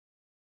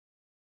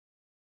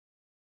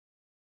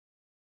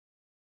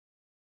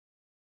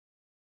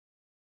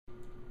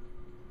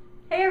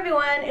Hey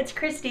everyone, it's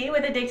Christy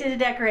with Addicted to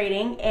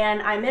Decorating,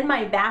 and I'm in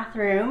my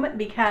bathroom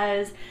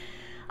because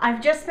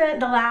I've just spent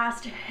the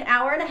last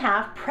hour and a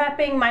half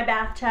prepping my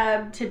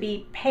bathtub to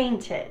be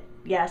painted.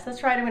 Yes,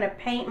 that's right, I'm going to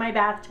paint my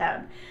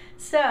bathtub.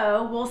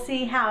 So we'll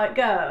see how it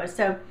goes.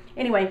 So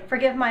anyway,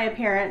 forgive my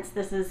appearance.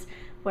 This is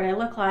what I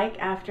look like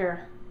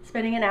after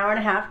spending an hour and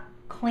a half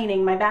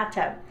cleaning my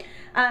bathtub.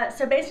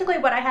 So basically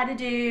what I had to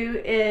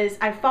do is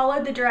I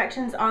followed the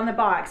directions on the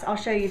box. I'll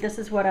show you, this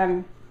is what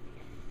I'm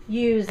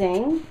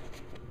using.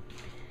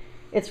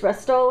 It's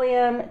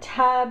Rust-Oleum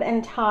tub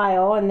and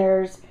tile, and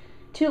there's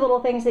two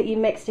little things that you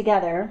mix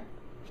together.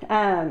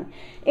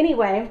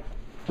 Anyway,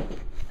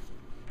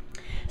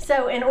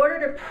 so in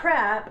order to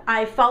prep,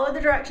 I followed the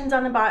directions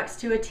on the box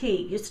to a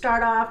T. You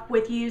start off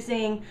with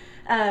using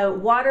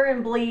water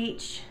and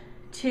bleach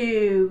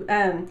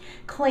to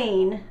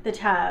clean the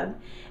tub,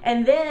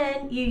 and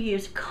then you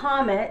use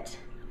Comet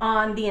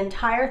on the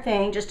entire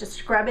thing just to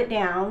scrub it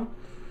down,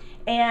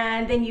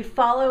 and then you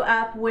follow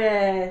up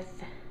with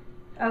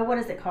what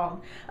is it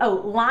called? Oh,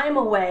 Lime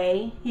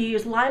Away. You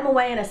use Lime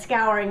Away and a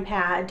scouring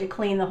pad to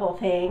clean the whole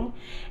thing.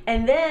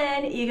 And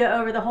then you go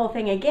over the whole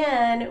thing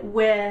again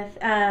with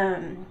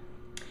a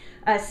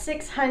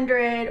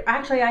 600,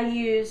 actually I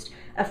used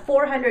a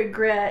 400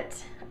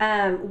 grit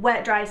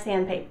wet dry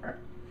sandpaper.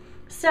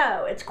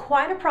 So it's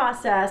quite a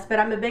process, but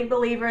I'm a big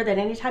believer that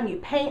anytime you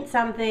paint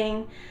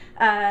something,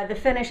 the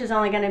finish is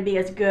only going to be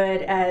as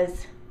good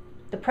as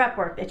the prep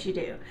work that you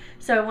do.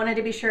 So I wanted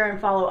to be sure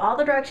and follow all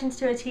the directions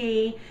to a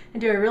T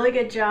and do a really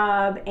good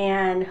job,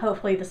 and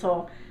hopefully this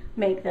will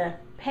make the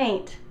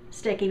paint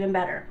stick even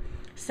better.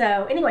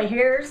 So anyway,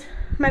 here's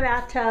my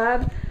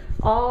bathtub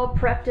all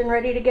prepped and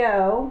ready to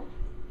go.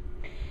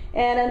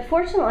 And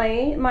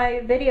unfortunately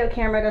my video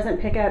camera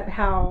doesn't pick up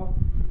how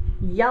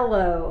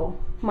yellow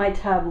my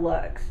tub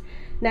looks.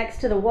 Next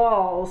to the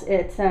walls,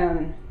 it's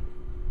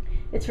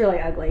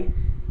really ugly.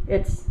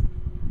 It's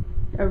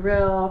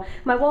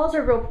my walls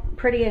are real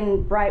pretty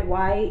and bright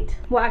white.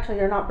 Well, actually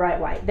they're not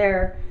bright white,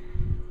 they're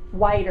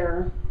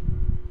whiter.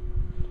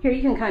 Here,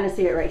 you can kind of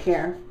see it right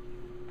here.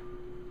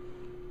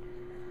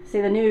 See,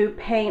 the new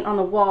paint on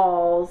the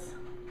walls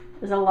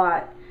is a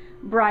lot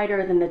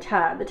brighter than the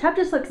tub. The tub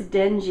just looks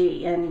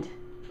dingy and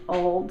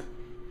old.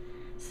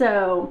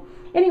 So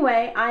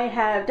anyway, I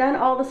have done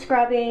all the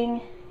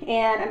scrubbing,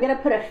 and I'm gonna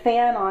put a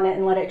fan on it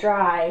and let it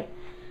dry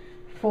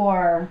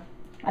for,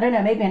 I don't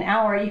know, maybe an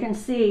hour. You can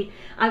see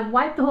I've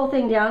wiped the whole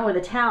thing down with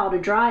a towel to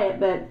dry it,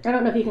 but I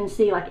don't know if you can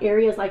see, like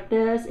areas like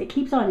this, it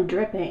keeps on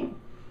dripping.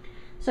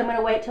 So I'm going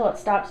to wait till it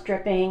stops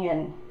dripping.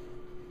 And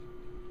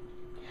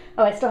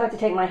oh, I still have to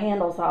take my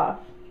handles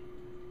off.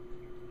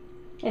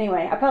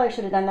 Anyway, I probably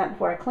should have done that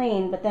before I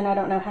cleaned, but then I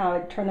don't know how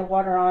I'd turn the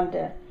water on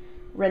to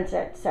rinse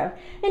it. So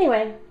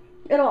anyway,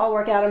 it'll all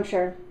work out, I'm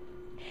sure.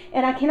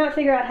 And I cannot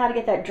figure out how to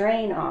get that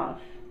drain off.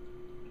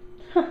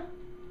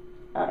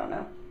 I don't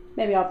know.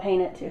 Maybe I'll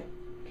paint it too.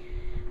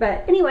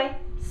 But anyway,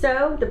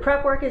 so the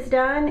prep work is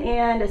done,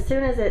 and as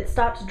soon as it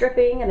stops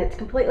dripping and it's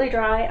completely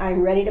dry,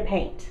 I'm ready to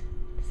paint.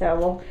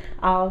 So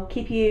I'll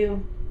keep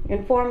you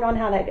informed on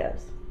how that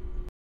goes.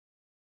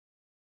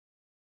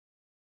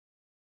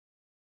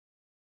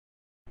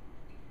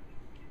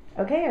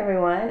 Okay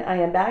everyone, I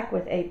am back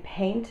with a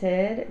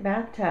painted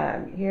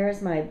bathtub.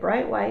 Here's my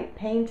bright white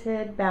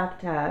painted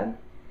bathtub,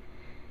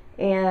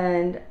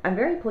 and I'm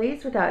very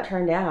pleased with how it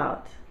turned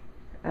out.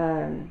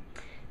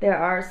 There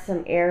are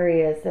some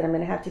areas that I'm going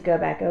to have to go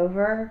back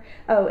over.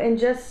 Oh, and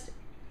just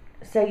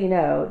so you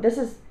know, this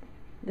is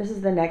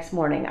the next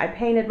morning. I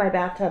painted my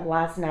bathtub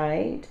last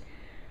night,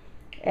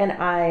 and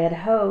I had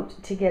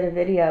hoped to get a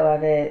video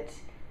of it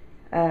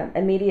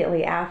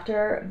immediately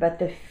after, but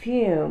the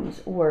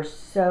fumes were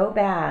so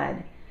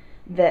bad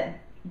that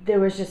there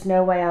was just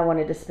no way I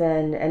wanted to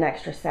spend an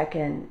extra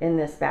second in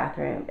this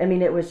bathroom. I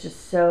mean, it was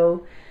just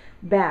so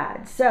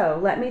bad. So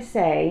let me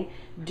say,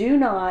 do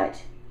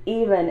not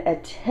even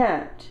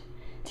attempt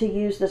to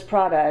use this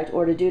product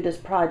or to do this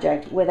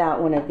project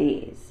without one of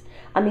these.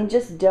 I mean,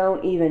 just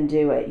don't even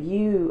do it.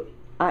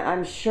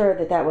 I'm sure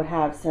that would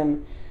have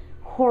some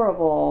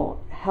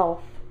horrible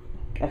health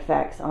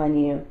effects on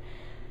you.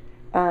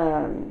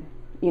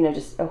 You know,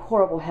 just a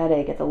horrible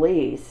headache at the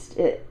least.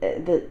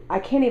 I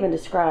can't even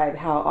describe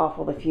how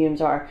awful the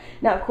fumes are.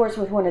 Now, of course,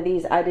 with one of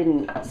these, I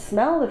didn't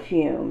smell the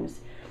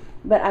fumes,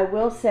 but I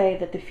will say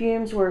that the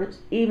fumes were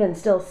even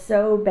still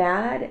so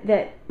bad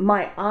that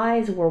my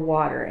eyes were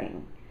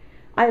watering.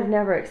 I've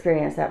never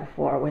experienced that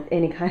before with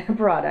any kind of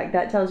product.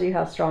 That tells you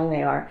how strong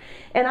they are.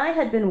 And I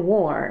had been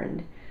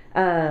warned.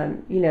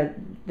 You know,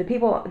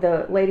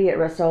 the lady at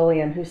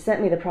Rust-Oleum who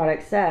sent me the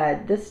product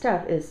said, this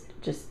stuff is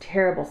just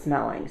terrible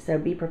smelling, so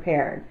be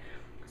prepared.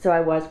 So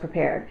I was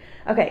prepared.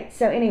 Okay,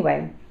 so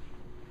anyway,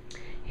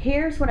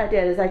 here's what I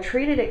did is I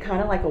treated it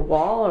kind of like a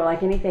wall or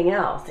like anything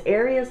else.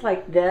 Areas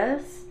like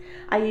this,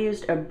 I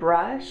used a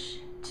brush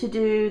to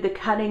do the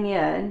cutting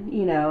in,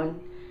 you know,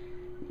 and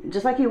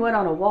just like you would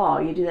on a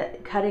wall, you do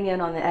that cutting in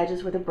on the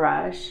edges with a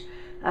brush.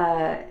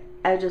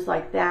 Edges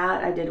like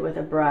that I did with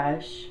a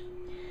brush.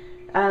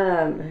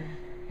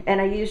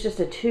 And I use just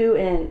a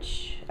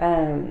 2-inch,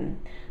 a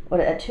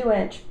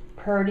 2-inch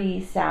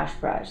Purdy sash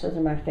brush. Those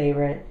are my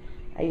favorite.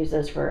 I use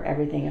those for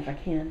everything if I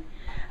can.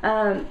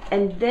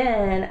 And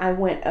then I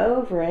went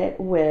over it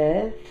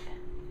with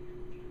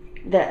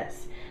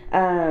this.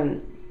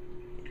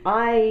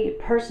 I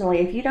personally,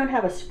 if you don't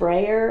have a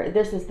sprayer,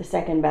 this is the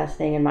second best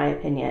thing in my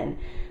opinion.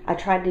 I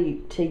tried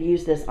to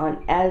use this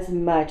on as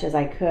much as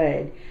I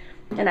could.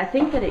 And I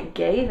think that it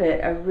gave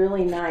it a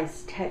really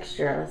nice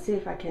texture. Let's see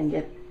if I can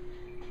get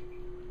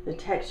the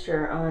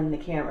texture on the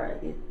camera.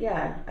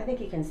 Yeah, I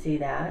think you can see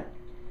that.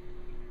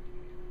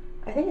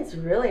 I think it's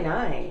really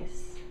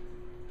nice.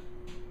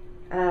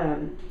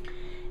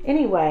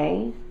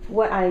 Anyway,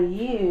 what I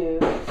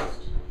used,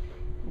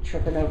 I'm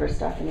tripping over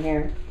stuff in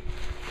here,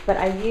 but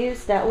I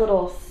used that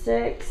little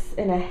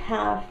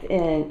 6.5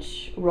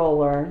 inch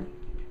roller.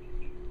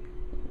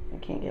 I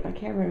can't get my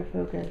camera to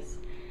focus.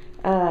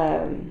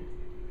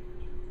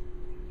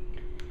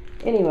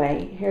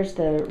 Anyway, here's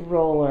the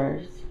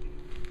rollers.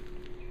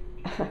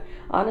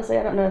 Honestly,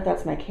 I don't know if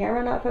that's my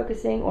camera not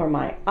focusing or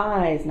my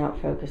eyes not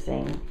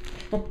focusing.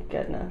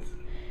 Goodness.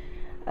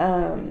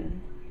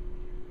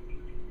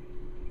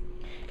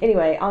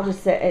 Anyway, I'll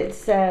just say it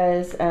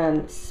says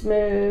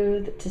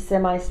smooth to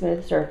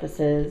semi-smooth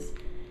surfaces.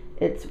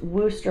 It's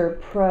Worcester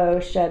Pro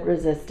Shed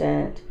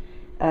Resistant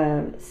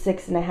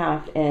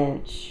 6.5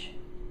 inch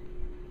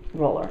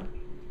roller,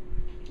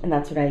 and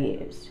that's what I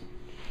used.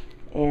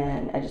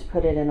 And I just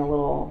put it in a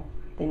little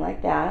thing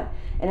like that,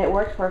 and it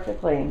worked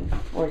perfectly.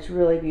 Works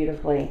really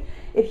beautifully.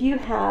 If you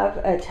have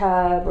a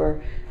tub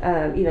or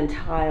even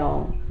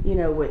tile, you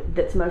know,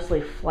 that's mostly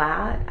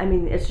flat, I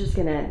mean, it's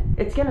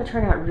gonna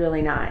turn out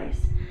really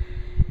nice.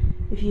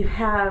 If you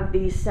have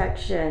these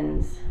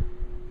sections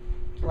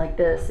like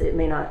this, it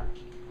may not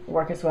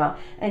work as well.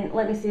 And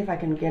let me see if I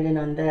can get in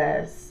on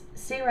this.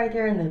 See right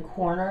there in the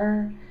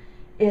corner,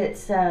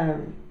 it's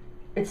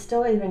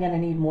still even going to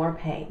need more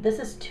paint. This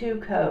is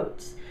 2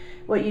 coats.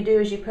 What you do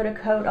is you put a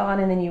coat on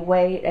and then you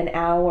wait an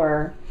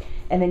hour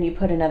and then you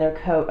put another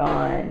coat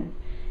on.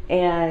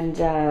 And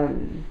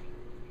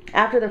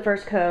after the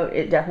first coat,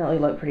 it definitely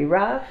looked pretty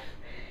rough,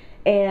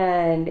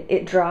 and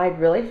it dried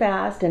really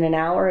fast. In an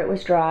hour it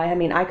was dry. I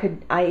mean,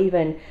 I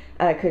even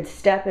could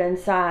step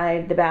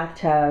inside the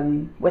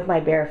bathtub with my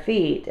bare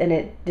feet and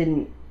it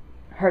didn't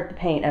hurt the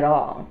paint at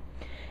all.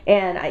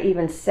 And I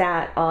even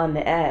sat on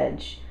the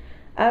edge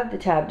of the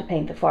tub to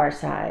paint the far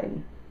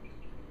side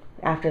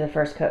after the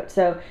first coat.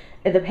 So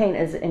the paint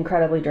is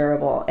incredibly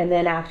durable. And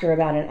then after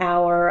about an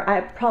hour,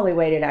 I probably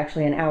waited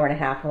actually an hour and a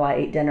half while I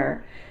ate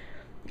dinner,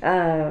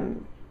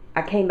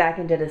 I came back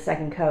and did a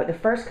second coat. The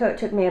first coat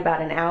took me about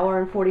an hour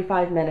and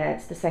 45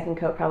 minutes. The second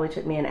coat probably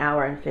took me an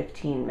hour and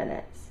 15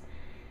 minutes.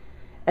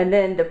 And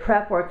then the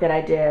prep work that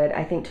I did,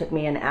 I think took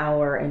me an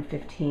hour and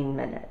 15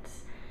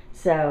 minutes.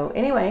 So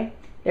anyway,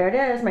 there it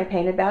is, my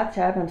painted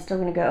bathtub. I'm still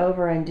going to go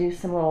over and do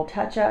some little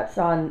touch-ups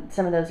on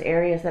some of those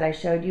areas that I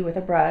showed you with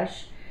a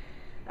brush.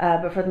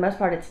 But for the most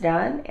part, it's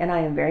done, and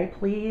I am very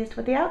pleased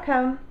with the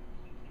outcome.